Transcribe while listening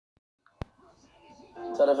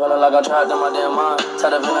Tell the feeling like I'm trapped in my damn mind.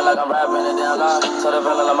 Tell the feeling like I'm rapping a damn lie. Tell the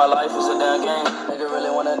feeling like my life is a damn game. Nigga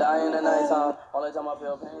really wanna die in the nighttime. Only time I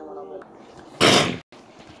feel pain when I'm feeling.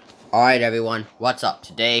 Alright everyone, what's up?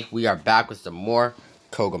 Today we are back with some more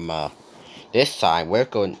Kogama. This time we're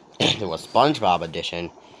going to a SpongeBob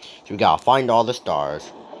edition. So we gotta find all the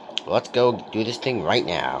stars. Let's go do this thing right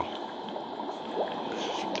now.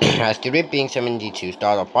 As to it being 72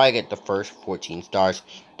 stars, I'll probably get the first 14 stars,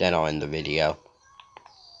 then I'll end the video.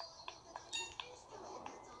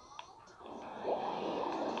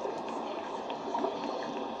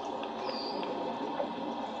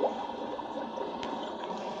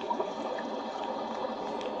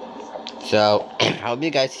 So, I hope you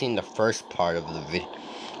guys seen the first part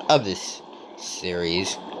of this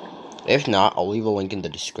series. If not, I'll leave a link in the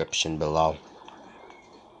description below.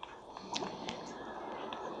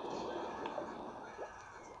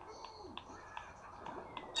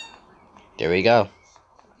 There we go.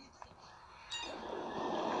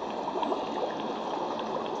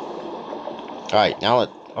 Alright, now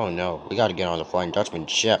oh no, we gotta get on the Flying Dutchman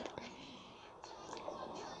ship.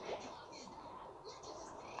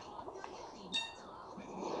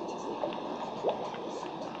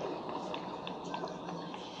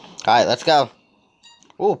 Alright, let's go.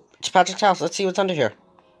 Ooh, it's Patrick's house. Let's see what's under here.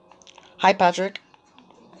 Hi, Patrick.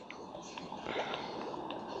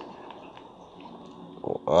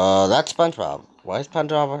 That's SpongeBob. Why is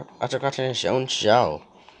SpongeBob after watching his own show?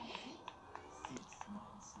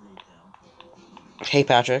 Hey,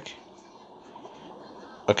 Patrick.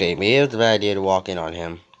 Okay, maybe it was a bad idea to walk in on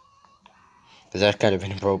him. Because that's kind of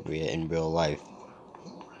inappropriate in real life.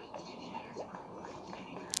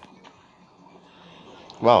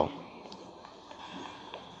 Well.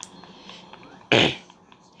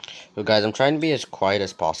 So guys, I'm trying to be as quiet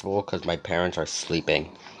as possible because my parents are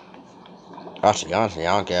sleeping. Actually, honestly,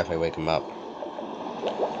 I don't care if I wake them up.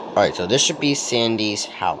 Alright, so this should be Sandy's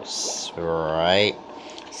house, right?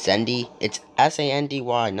 Sandy, it's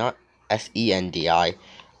S-A-N-D-Y, not S-E-N-D-I.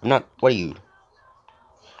 I'm not, what are you?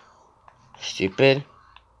 Stupid?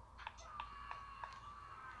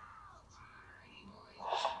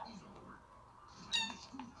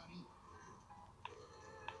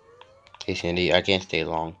 Hey Sandy, I can't stay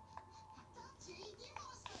long.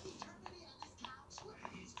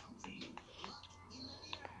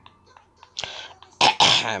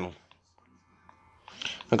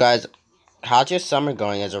 So guys, how's your summer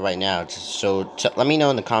going as of right now? So let me know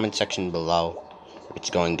in the comment section below if it's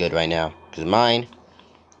going good right now. Because mine,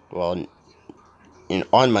 well,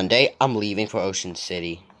 on Monday, I'm leaving for Ocean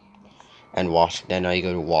City. And then I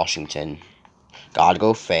go to Washington. Gotta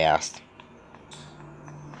go fast.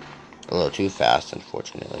 A little too fast,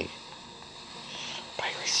 unfortunately.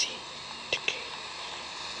 Piracy.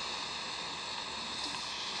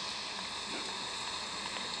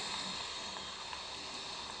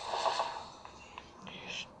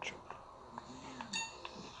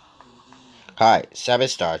 Alright, 7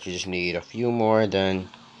 stars. We just need a few more, then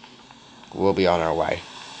we'll be on our way.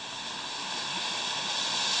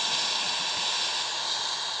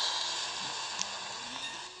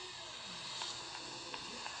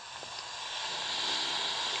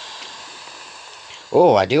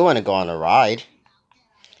 Oh, I do want to go on a ride.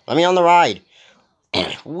 Let me on the ride.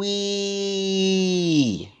 Whee!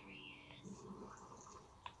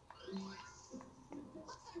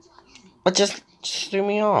 What just threw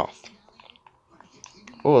me off?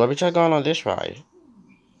 Oh, let me try going on this ride.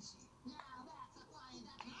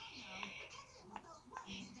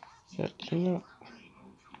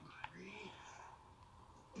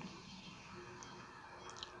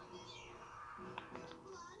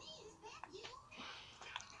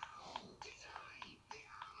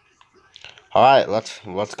 Alright,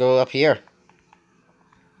 let's go up here.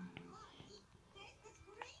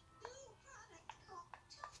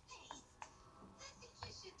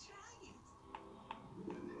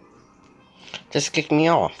 Just kick me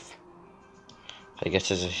off. I guess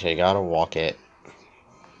I gotta walk it.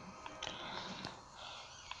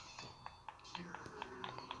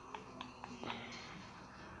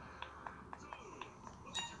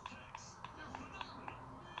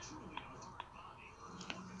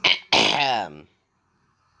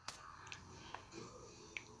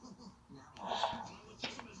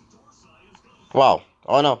 Wow.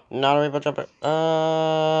 Oh no, not a rainbow jumper.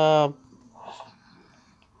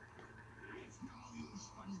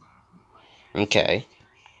 Okay.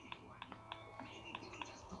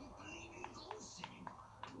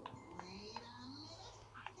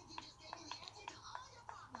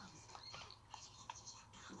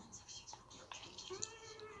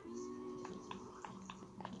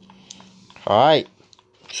 Alright.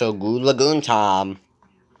 So, Goo Lagoon time.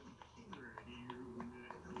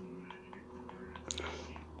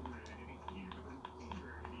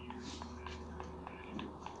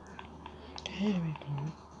 My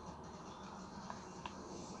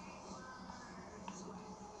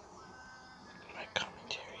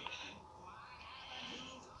commentaries.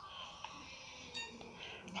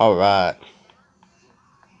 Alright.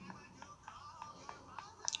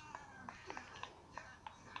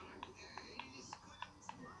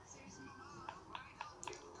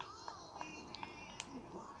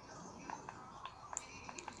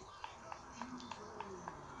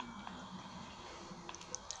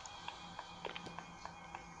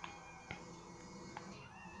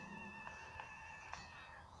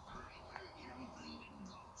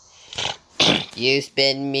 You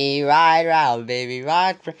spin me right round, baby,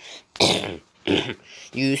 right round.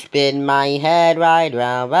 You spin my head right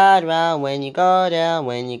round, when you go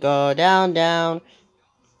down, down.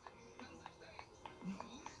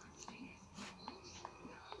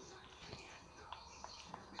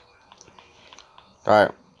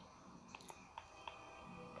 Alright.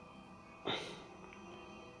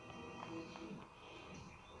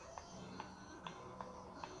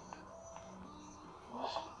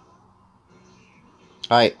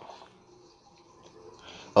 Alright.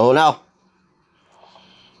 Oh no.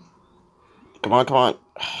 Come on, come on.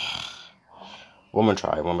 One more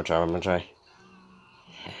try.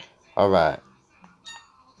 Alright.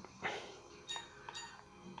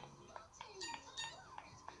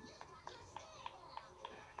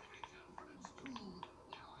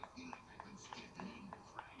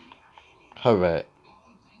 Alright.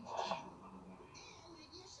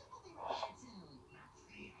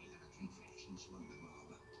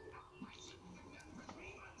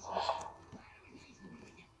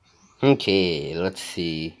 Okay, let's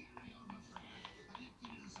see.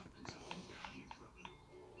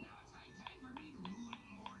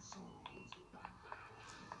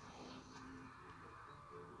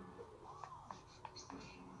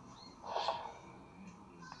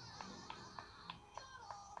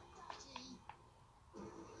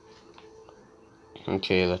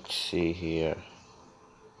 Okay, let's see here.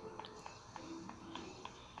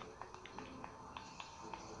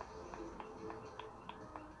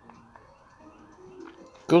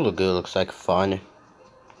 Goo looks like fun.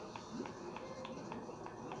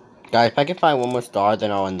 Guys, if I can find one more star, then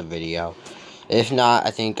I'll end the video. If not,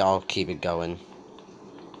 I think I'll keep it going.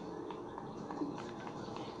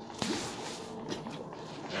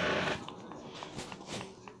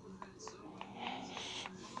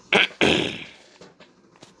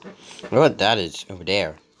 Look what that is over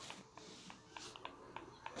there.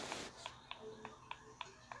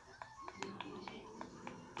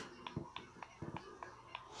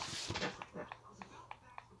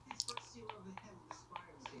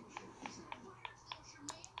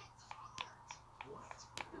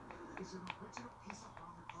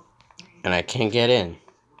 And I can't get in.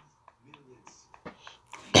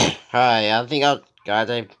 Alright, guys,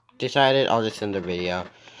 I decided I'll just end the video.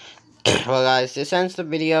 Well, guys, this ends the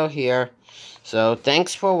video here. So,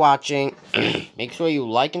 thanks for watching. Make sure you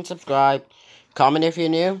like and subscribe. Comment if you're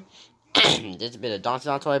new. This has been a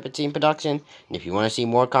Dancing on Toy Team production. And if you want to see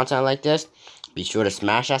more content like this, be sure to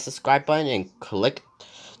smash that subscribe button and click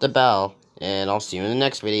the bell. And I'll see you in the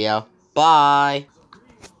next video. Bye!